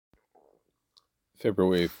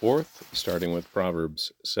February 4th, starting with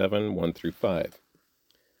Proverbs 7, 1 through 5.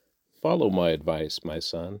 Follow my advice, my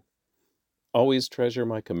son. Always treasure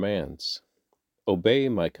my commands. Obey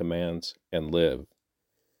my commands and live.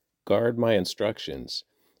 Guard my instructions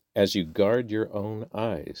as you guard your own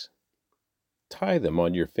eyes. Tie them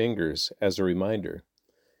on your fingers as a reminder.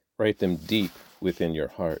 Write them deep within your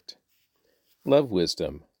heart. Love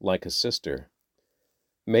wisdom like a sister.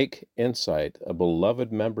 Make insight a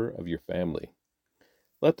beloved member of your family.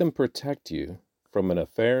 Let them protect you from an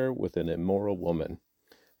affair with an immoral woman,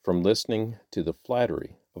 from listening to the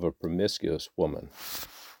flattery of a promiscuous woman.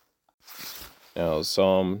 Now,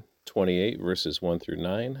 Psalm 28, verses 1 through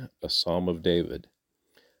 9, a psalm of David.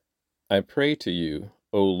 I pray to you,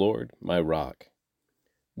 O Lord, my rock.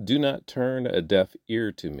 Do not turn a deaf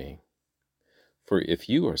ear to me. For if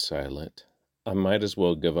you are silent, I might as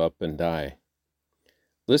well give up and die.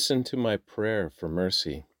 Listen to my prayer for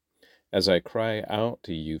mercy, as I cry out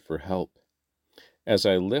to you for help, as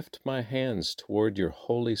I lift my hands toward your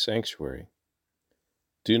holy sanctuary.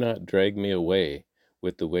 Do not drag me away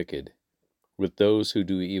with the wicked, with those who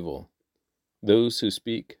do evil, those who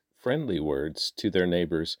speak friendly words to their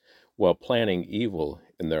neighbors while planning evil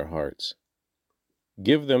in their hearts.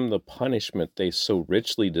 Give them the punishment they so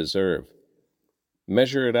richly deserve.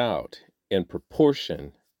 Measure it out in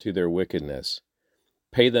proportion to their wickedness.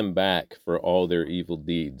 Pay them back for all their evil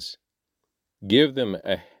deeds. Give them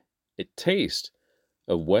a taste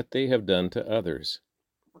of what they have done to others.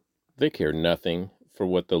 They care nothing for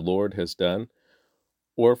what the Lord has done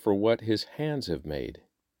or for what his hands have made.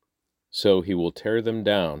 So he will tear them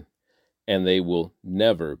down, and they will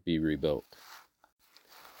never be rebuilt.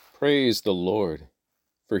 Praise the Lord,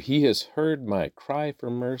 for he has heard my cry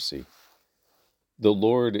for mercy. The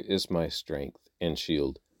Lord is my strength and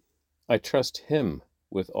shield. I trust him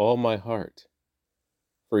with all my heart,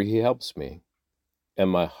 for he helps me, and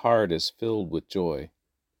my heart is filled with joy.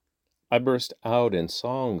 I burst out in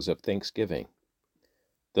songs of thanksgiving.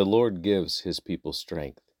 The Lord gives his people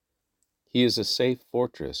strength. He is a safe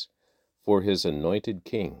fortress for his anointed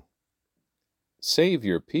king. Save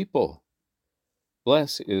your people.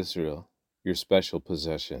 Bless Israel, your special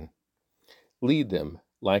possession. Lead them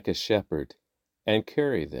like a shepherd and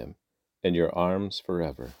carry them in your arms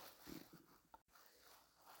forever.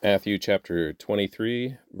 Matthew chapter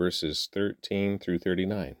 23, verses 13 through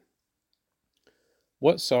 39.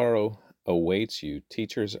 What sorrow awaits you,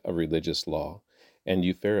 teachers of religious law, and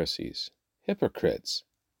you Pharisees, hypocrites!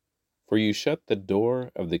 For you shut the door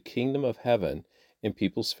of the kingdom of heaven in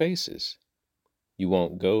people's faces. You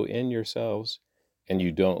won't go in yourselves, and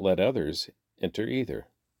you don't let others enter either.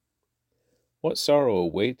 What sorrow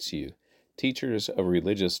awaits you, teachers of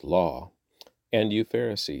religious law, and you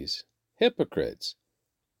Pharisees, hypocrites!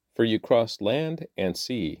 For you cross land and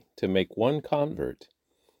sea to make one convert,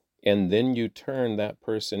 and then you turn that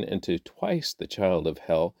person into twice the child of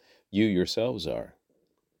hell you yourselves are.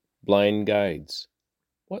 Blind guides,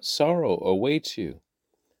 what sorrow awaits you?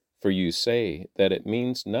 For you say that it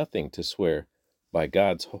means nothing to swear by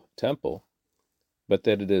God's temple, but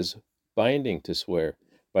that it is binding to swear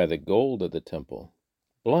by the gold of the temple.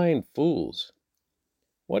 Blind fools!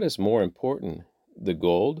 What is more important, the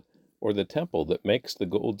gold or the temple that makes the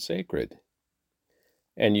gold sacred?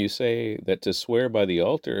 And you say that to swear by the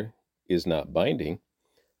altar is not binding,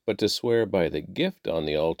 but to swear by the gift on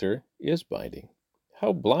the altar is binding.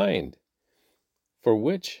 How blind! For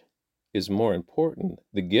which is more important,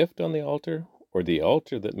 the gift on the altar or the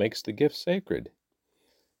altar that makes the gift sacred?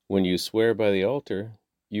 When you swear by the altar,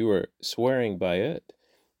 you are swearing by it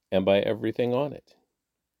and by everything on it.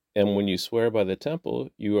 And when you swear by the temple,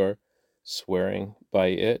 you are swearing by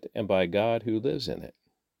it and by God who lives in it.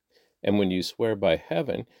 And when you swear by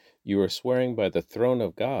heaven, you are swearing by the throne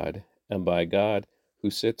of God and by God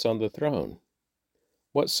who sits on the throne.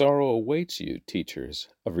 What sorrow awaits you, teachers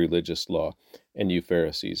of religious law, and you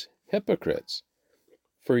Pharisees, hypocrites!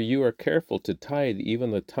 For you are careful to tithe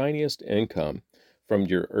even the tiniest income from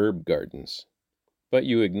your herb gardens, but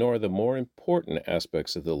you ignore the more important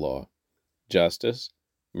aspects of the law: justice,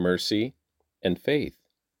 mercy, and faith.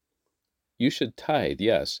 You should tithe,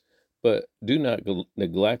 yes, but do not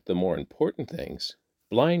neglect the more important things.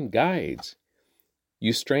 Blind guides!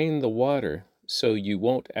 You strain the water so you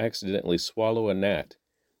won't accidentally swallow a gnat,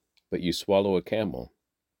 but you swallow a camel.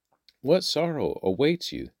 What sorrow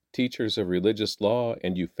awaits you, teachers of religious law,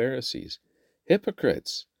 and you Pharisees,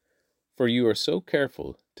 hypocrites! For you are so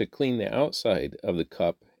careful to clean the outside of the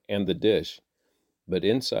cup and the dish, but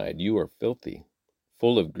inside you are filthy,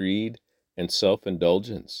 full of greed and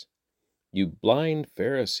self-indulgence. You blind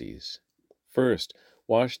Pharisees! First,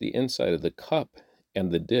 wash the inside of the cup and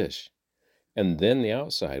the dish, and then the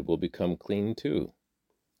outside will become clean too.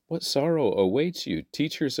 What sorrow awaits you,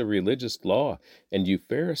 teachers of religious law, and you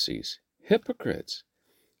Pharisees, hypocrites!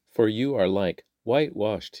 For you are like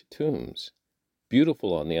whitewashed tombs,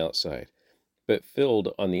 beautiful on the outside, but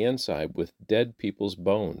filled on the inside with dead people's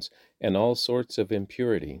bones and all sorts of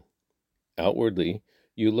impurity. Outwardly,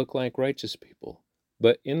 you look like righteous people,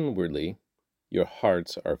 but inwardly, your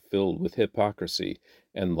hearts are filled with hypocrisy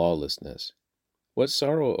and lawlessness. What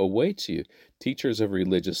sorrow awaits you, teachers of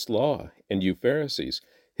religious law, and you Pharisees,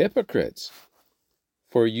 hypocrites!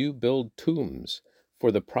 For you build tombs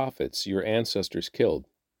for the prophets your ancestors killed,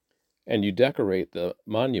 and you decorate the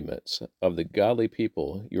monuments of the godly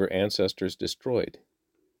people your ancestors destroyed.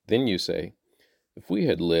 Then you say, if we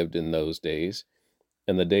had lived in those days,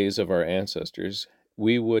 in the days of our ancestors,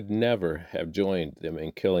 we would never have joined them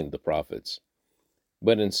in killing the prophets.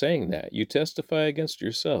 But in saying that, you testify against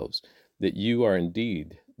yourselves that you are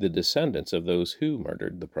indeed the descendants of those who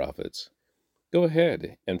murdered the prophets. Go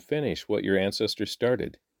ahead and finish what your ancestors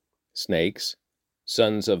started. Snakes,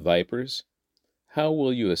 sons of vipers, how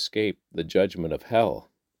will you escape the judgment of hell?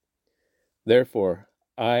 Therefore,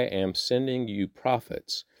 I am sending you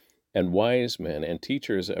prophets and wise men and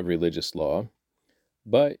teachers of religious law,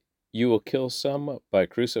 but you will kill some by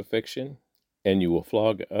crucifixion, and you will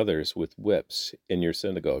flog others with whips in your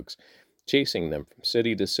synagogues, chasing them from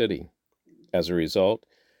city to city. As a result,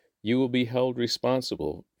 you will be held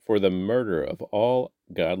responsible for the murder of all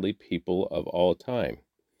godly people of all time,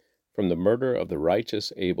 from the murder of the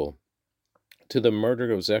righteous Abel to the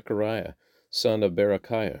murder of Zechariah, son of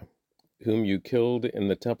Berechiah, whom you killed in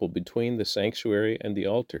the temple between the sanctuary and the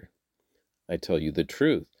altar. I tell you the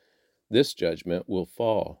truth, this judgment will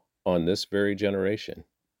fall on this very generation.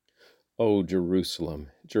 O Jerusalem,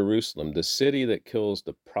 Jerusalem, the city that kills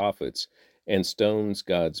the prophets and stones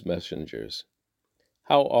God's messengers.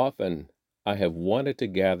 How often I have wanted to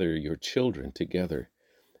gather your children together,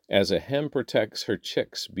 as a hen protects her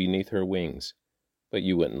chicks beneath her wings, but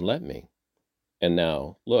you wouldn't let me. And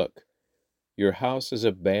now, look, your house is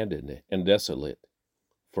abandoned and desolate.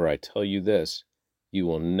 For I tell you this, you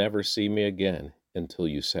will never see me again until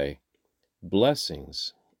you say,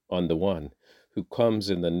 blessings on the one who comes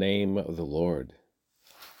in the name of the Lord.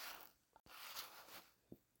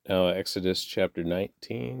 Now, Exodus chapter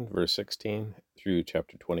 19, verse 16 through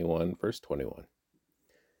chapter 21, verse 21.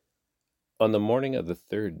 On the morning of the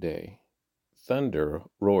third day, thunder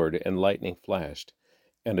roared and lightning flashed,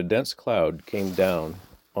 and a dense cloud came down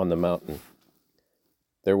on the mountain.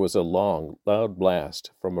 There was a long, loud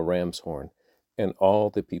blast from a ram's horn, and all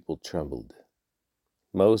the people trembled.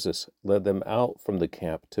 Moses led them out from the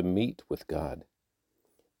camp to meet with God,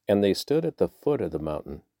 and they stood at the foot of the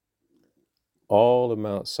mountain. All of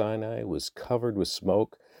Mount Sinai was covered with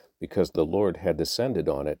smoke because the Lord had descended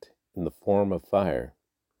on it in the form of fire.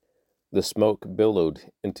 The smoke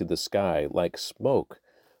billowed into the sky like smoke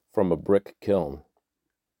from a brick kiln,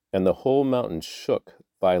 and the whole mountain shook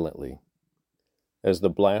violently. As the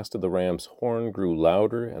blast of the ram's horn grew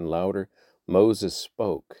louder and louder, Moses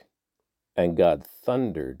spoke, and God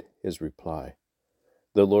thundered his reply.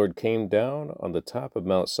 The Lord came down on the top of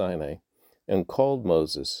Mount Sinai and called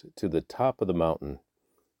Moses to the top of the mountain.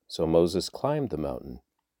 So Moses climbed the mountain.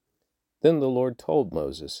 Then the Lord told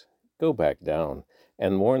Moses, go back down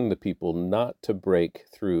and warn the people not to break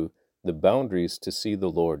through the boundaries to see the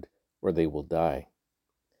Lord, or they will die.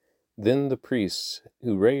 Then the priests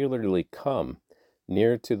who regularly come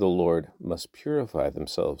near to the Lord must purify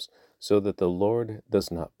themselves so that the Lord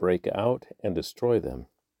does not break out and destroy them.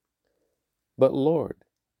 But Lord,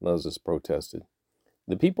 Moses protested,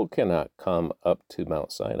 the people cannot come up to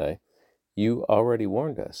Mount Sinai. You already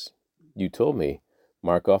warned us. You told me,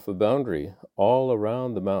 mark off a boundary all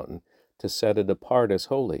around the mountain to set it apart as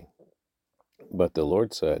holy. But the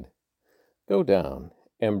Lord said, go down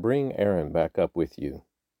and bring Aaron back up with you.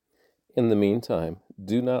 In the meantime,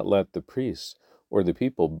 do not let the priests or the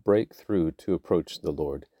people break through to approach the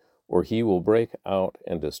Lord, or he will break out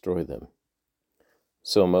and destroy them.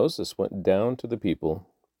 So Moses went down to the people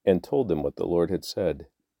and told them what the Lord had said.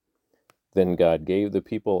 Then God gave the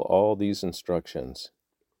people all these instructions.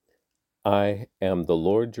 I am the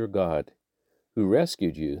Lord your God, who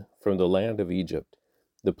rescued you from the land of Egypt,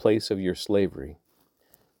 the place of your slavery.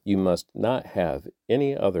 You must not have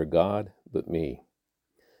any other God but me.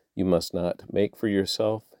 You must not make for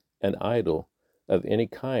yourself an idol of any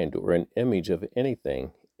kind or an image of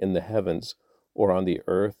anything in the heavens or on the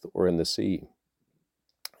earth or in the sea.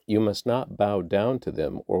 You must not bow down to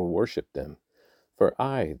them or worship them, for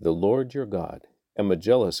I, the Lord your God, am a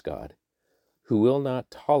jealous God, who will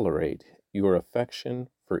not tolerate your affection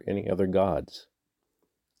for any other gods.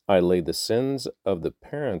 I lay the sins of the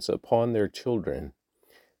parents upon their children.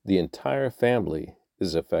 The entire family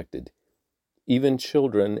is affected, even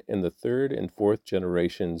children in the third and fourth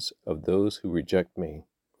generations of those who reject me.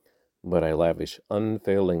 But I lavish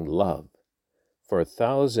unfailing love for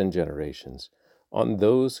 1,000 generations on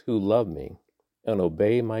those who love me and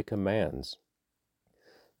obey my commands.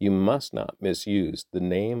 You must not misuse the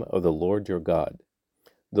name of the Lord your God.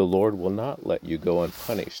 The Lord will not let you go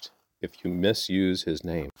unpunished if you misuse his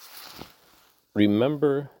name.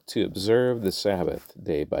 Remember to observe the Sabbath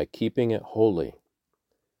day by keeping it holy.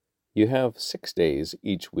 You have 6 days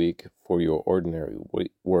each week for your ordinary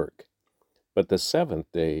work, but the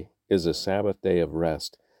seventh day is a Sabbath day of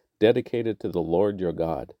rest, dedicated to the Lord your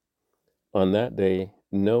God. On that day,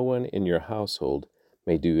 no one in your household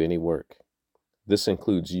may do any work. This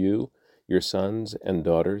includes you, your sons and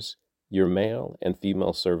daughters, your male and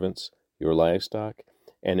female servants, your livestock,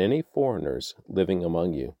 and any foreigners living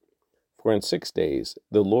among you. For in 6 days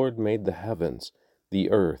the Lord made the heavens,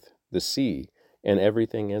 the earth, the sea, and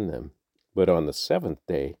everything in them. But on the seventh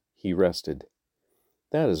day he rested.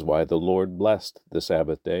 That is why the Lord blessed the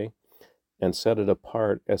Sabbath day and set it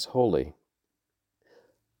apart as holy.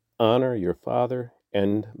 Honor your father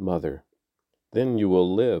and mother. Then you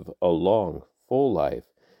will live a long, full life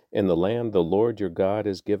in the land the Lord your God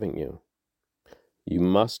is giving you. You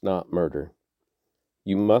must not murder.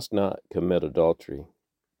 You must not commit adultery.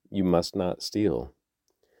 You must not steal.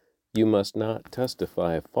 You must not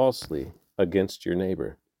testify falsely against your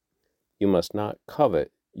neighbor. You must not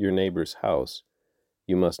covet your neighbor's house.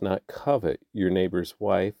 You must not covet your neighbor's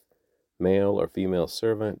wife, male or female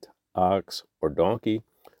servant, ox or donkey,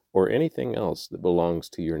 or anything else that belongs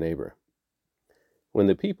to your neighbor. When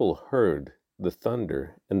the people heard the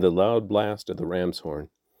thunder and the loud blast of the ram's horn,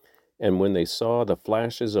 and when they saw the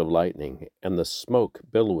flashes of lightning and the smoke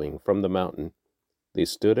billowing from the mountain, they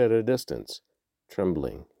stood at a distance,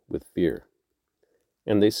 trembling with fear.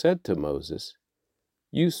 And they said to Moses,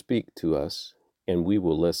 "You speak to us, and we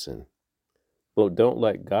will listen. But don't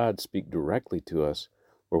let God speak directly to us,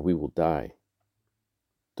 or we will die."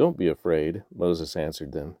 "Don't be afraid," Moses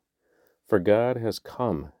answered them, "for God has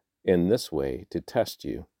come in this way to test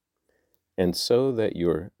you, and so that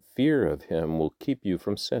your fear of him will keep you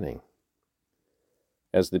from sinning."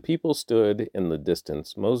 As the people stood in the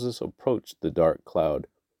distance, Moses approached the dark cloud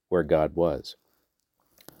where God was.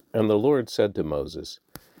 And the Lord said to Moses,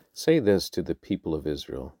 "Say this to the people of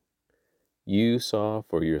Israel: You saw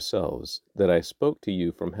for yourselves that I spoke to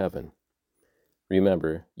you from heaven.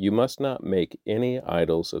 Remember, you must not make any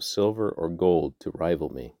idols of silver or gold to rival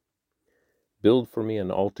me. Build for me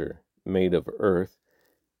an altar made of earth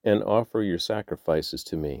and offer your sacrifices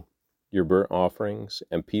to me, your burnt offerings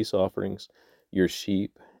and peace offerings, your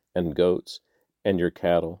sheep and goats and your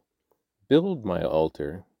cattle. Build my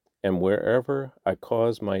altar, and wherever I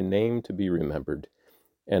cause my name to be remembered,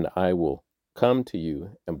 and I will come to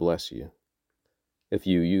you and bless you. If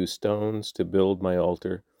you use stones to build my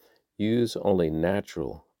altar, use only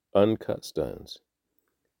natural, uncut stones.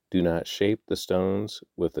 Do not shape the stones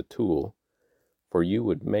with a tool, for you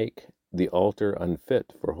would make the altar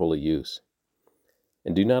unfit for holy use.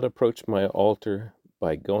 And do not approach my altar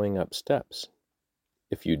by going up steps.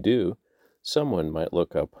 If you do, someone might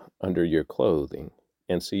look up under your clothing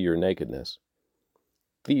and see your nakedness.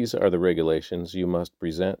 These are the regulations you must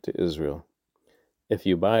present to Israel. If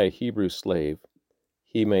you buy a Hebrew slave,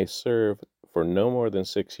 he may serve for no more than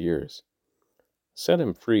 6 years. Set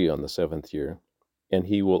him free on the 7th year, and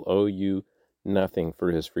he will owe you nothing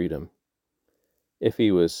for his freedom. If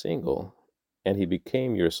he was single, and he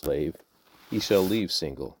became your slave, he shall leave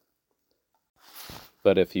single.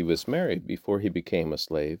 But if he was married before he became a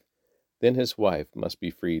slave, then his wife must be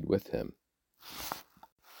freed with him.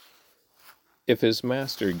 If his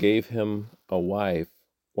master gave him a wife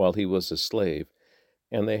while he was a slave,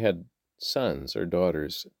 and they had sons or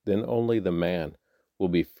daughters, then only the man will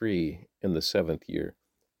be free in the 7th year,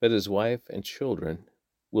 but his wife and children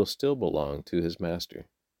will still belong to his master.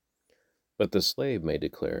 But the slave may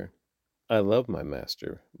declare, "I love my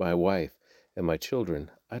master, my wife, and my children.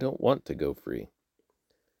 I don't want to go free."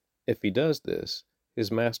 If he does this,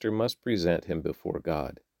 his master must present him before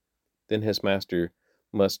God. Then his master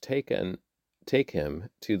must take him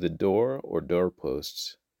to the door or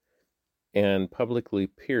doorposts and publicly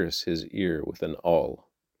pierce his ear with an awl.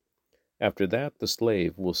 After that, the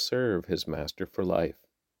slave will serve his master for life.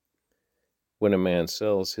 When a man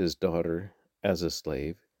sells his daughter as a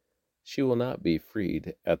slave, she will not be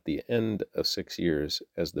freed at the end of 6 years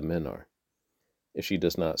as the men are. If she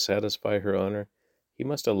does not satisfy her owner, he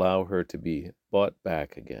must allow her to be bought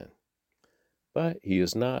back again. But he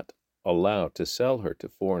is not allow to sell her to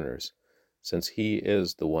foreigners, since he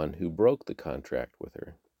is the one who broke the contract with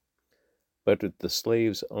her. But if the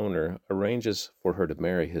slave's owner arranges for her to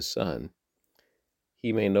marry his son,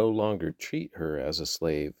 he may no longer treat her as a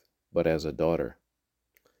slave, but as a daughter.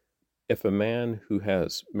 If a man who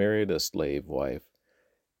has married a slave wife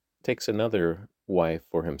takes another wife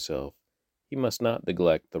for himself, he must not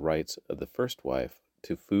neglect the rights of the first wife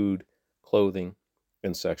to food, clothing,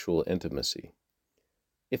 and sexual intimacy.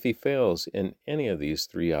 If he fails in any of these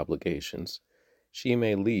three obligations, she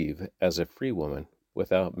may leave as a free woman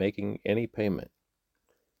without making any payment.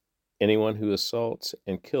 Anyone who assaults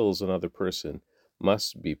and kills another person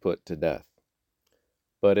must be put to death.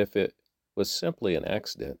 But if it was simply an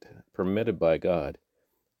accident permitted by God,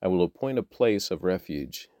 I will appoint a place of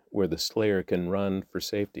refuge where the slayer can run for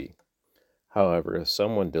safety. However, if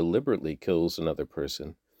someone deliberately kills another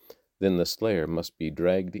person, then the slayer must be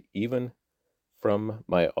dragged even from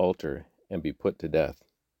my altar and be put to death.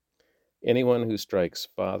 Anyone who strikes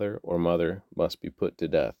father or mother must be put to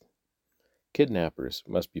death. Kidnappers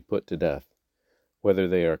must be put to death, whether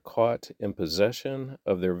they are caught in possession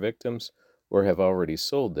of their victims or have already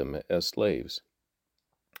sold them as slaves.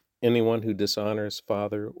 Anyone who dishonors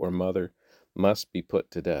father or mother must be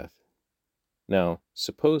put to death. Now,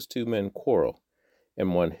 suppose two men quarrel,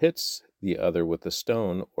 and one hits the other with a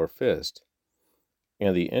stone or fist,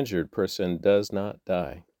 and the injured person does not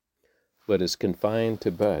die, but is confined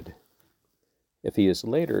to bed. If he is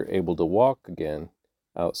later able to walk again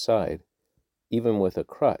outside, even with a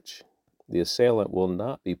crutch, the assailant will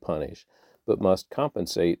not be punished, but must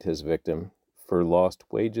compensate his victim for lost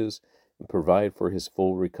wages and provide for his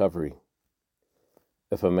full recovery.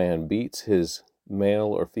 If a man beats his male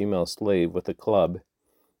or female slave with a club,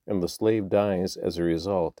 and the slave dies as a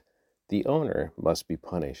result, the owner must be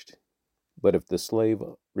punished. But if the slave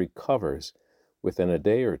recovers within a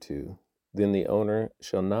day or two, then the owner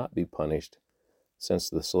shall not be punished, since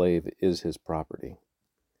the slave is his property.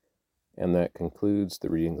 And that concludes the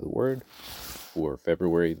reading of the Word for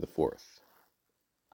February the 4th.